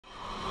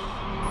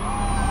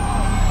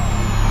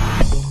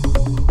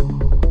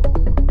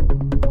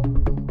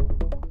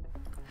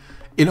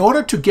In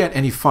order to get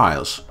any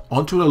files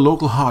onto a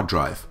local hard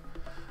drive,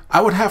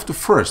 I would have to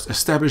first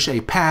establish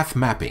a path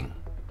mapping.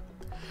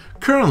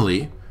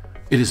 Currently,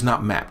 it is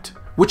not mapped,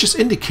 which is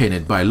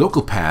indicated by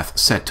local path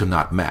set to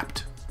not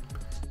mapped.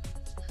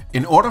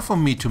 In order for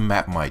me to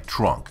map my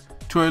trunk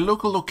to a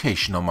local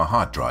location on my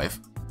hard drive,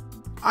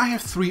 I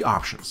have three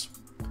options.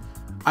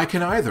 I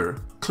can either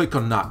click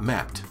on Not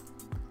Mapped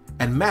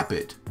and map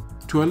it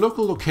to a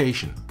local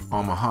location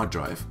on my hard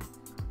drive.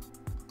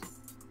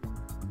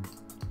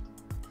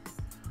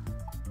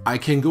 I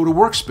can go to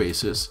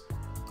Workspaces,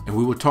 and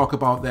we will talk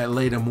about that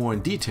later more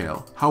in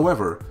detail.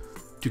 However,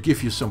 to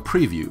give you some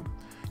preview,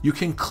 you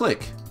can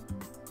click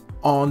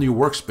on your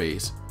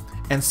workspace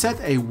and set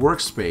a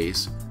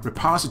workspace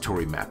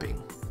repository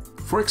mapping.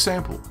 For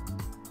example,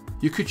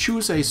 you could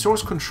choose a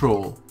source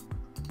control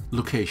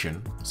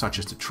location, such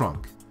as the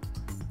trunk,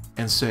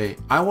 and say,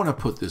 I want to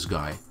put this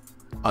guy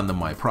under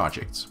my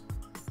projects.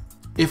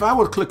 If I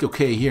would click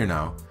OK here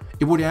now,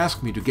 it would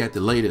ask me to get the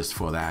latest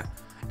for that,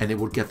 and it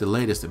would get the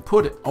latest and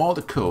put all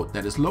the code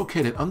that is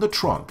located on the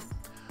trunk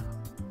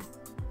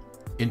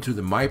into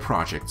the My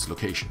Projects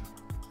location.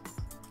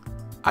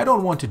 I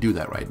don't want to do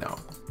that right now,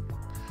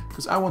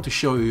 because I want to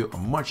show you a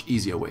much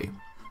easier way.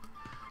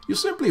 You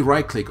simply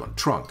right-click on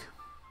Trunk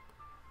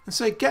and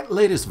say Get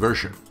Latest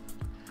Version.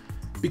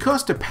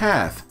 Because the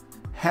path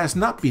has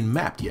not been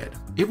mapped yet,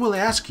 it will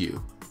ask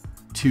you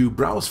to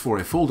browse for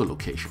a folder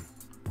location.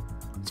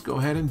 Let's go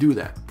ahead and do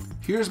that.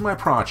 Here's my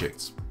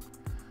projects.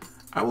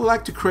 I would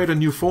like to create a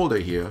new folder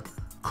here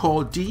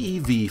called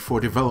DEV for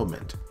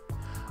Development.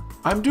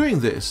 I'm doing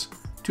this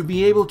to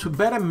be able to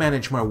better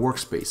manage my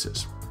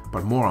workspaces,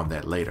 but more on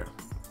that later.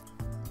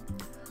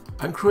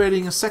 I'm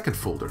creating a second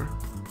folder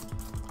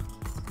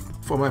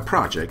for my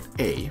project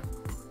A,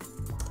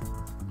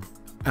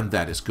 and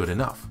that is good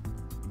enough.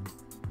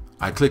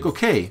 I click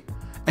OK,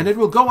 and it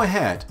will go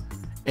ahead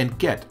and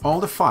get all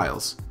the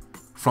files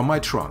from my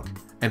trunk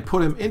and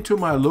put them into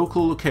my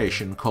local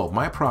location called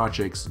My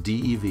Projects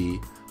DEV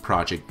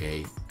Project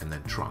A and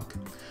then Trunk,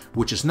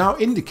 which is now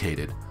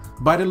indicated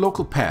by the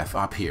local path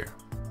up here.